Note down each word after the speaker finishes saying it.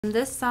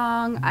This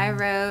song I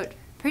wrote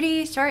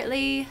pretty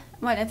shortly,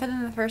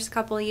 within the first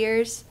couple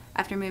years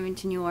after moving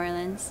to New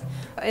Orleans.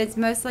 It's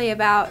mostly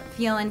about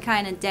feeling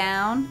kind of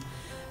down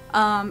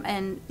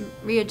and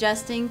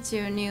readjusting to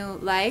a new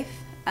life,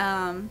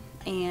 and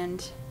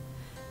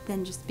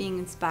then just being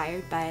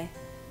inspired by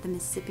the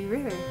Mississippi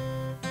River.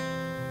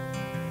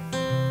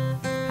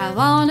 I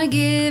wanna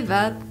give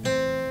up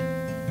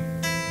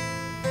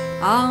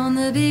on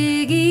the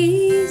Big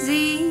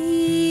Easy.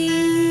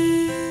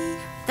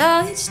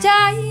 Though each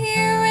time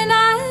when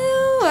I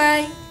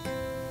awake,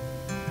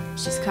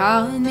 she's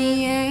calling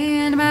me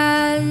in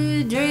my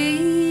dreams.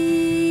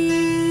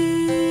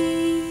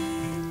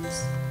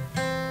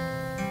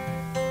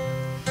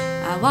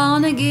 I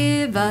wanna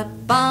give up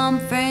on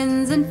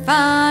friends and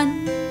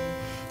fun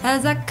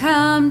as I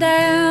come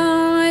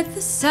down with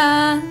the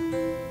sun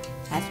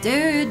after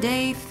a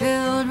day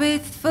filled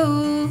with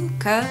full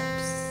cups.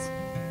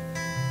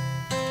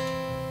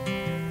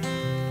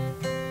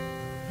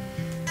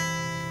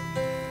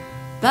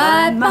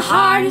 But my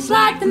heart is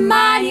like the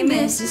mighty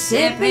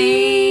Mississippi.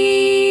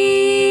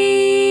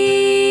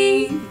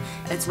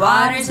 Its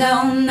waters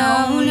don't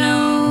know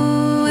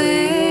no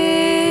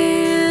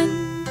end.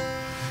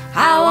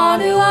 I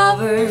want to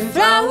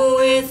overflow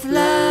with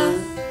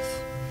love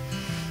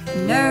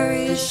and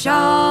nourish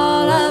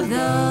all of the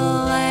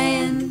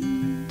land.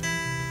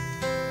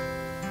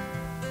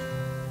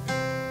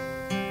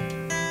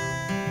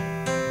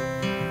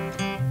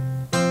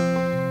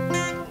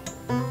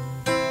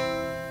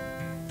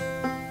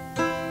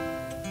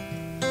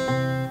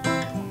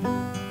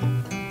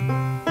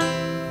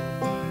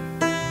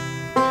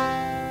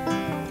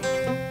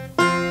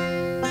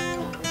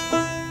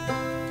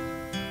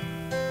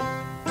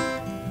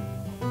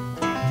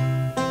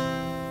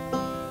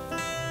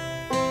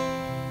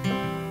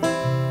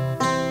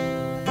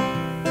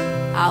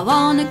 I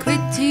wanna quit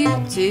too,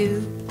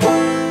 but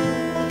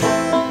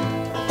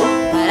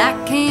I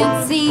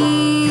can't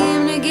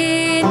seem to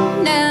get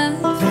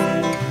enough.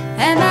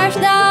 And there's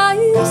no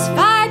use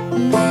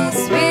fighting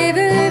this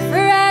river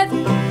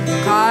forever,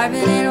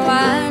 carving and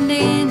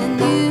winding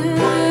anew.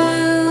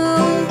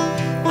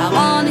 I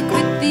wanna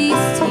quit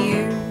these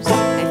tears,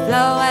 they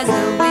flow as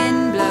the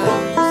wind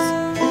blows,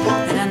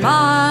 and I'm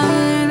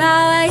on my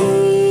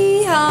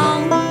way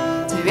home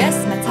to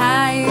rest my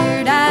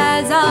tired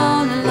eyes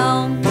on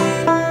alone.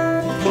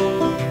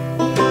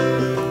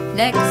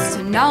 Next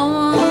to no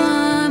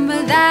one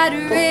but that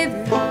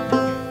river,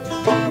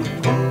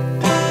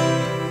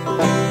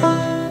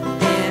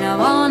 and I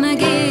wanna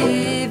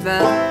give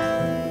up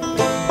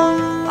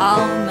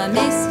all my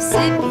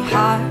Mississippi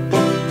heart.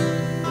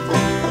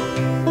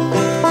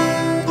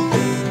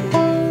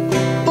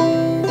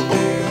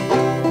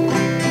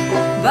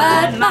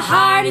 But my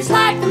heart is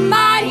like the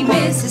mighty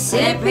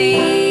Mississippi.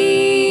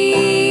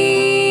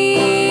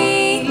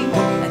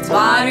 Its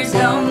waters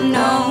don't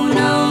know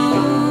no.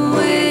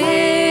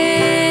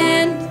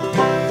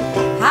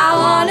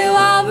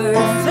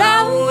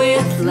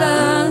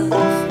 Love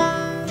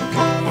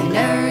and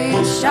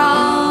nourish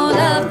all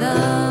of the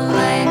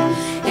land.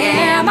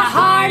 Yeah, my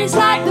heart is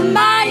like the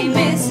mighty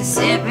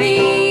Mississippi.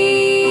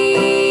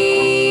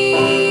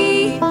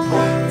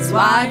 Its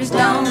waters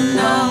don't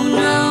know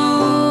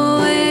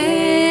no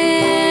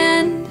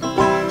end.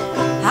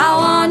 I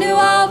want to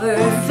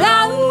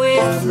overflow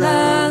with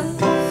love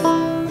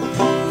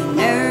and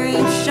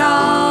nourish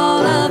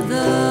all of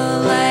the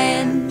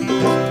land.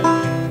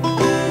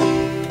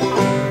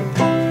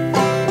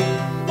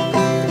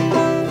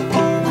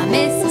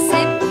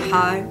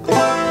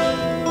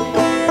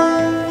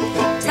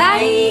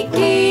 Take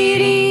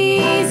it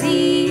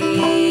easy,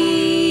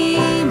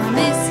 my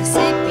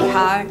Mississippi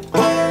heart.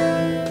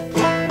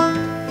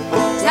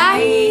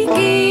 Take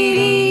it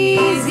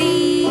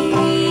easy,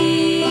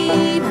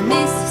 my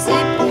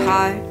Mississippi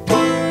heart.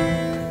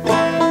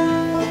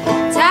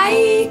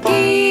 Take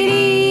it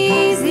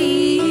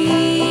easy,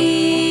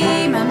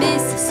 my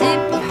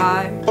Mississippi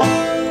heart.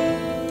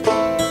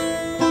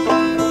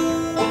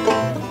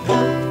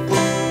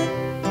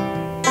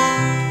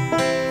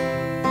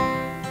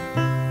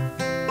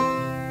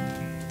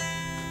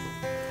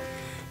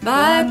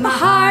 But my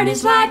heart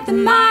is like the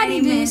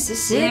mighty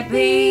Mississippi.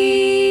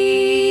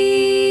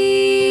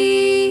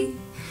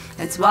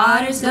 Its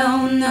waters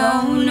don't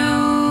know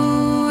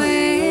no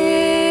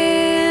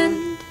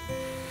end.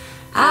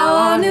 I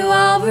want to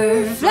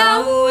overflow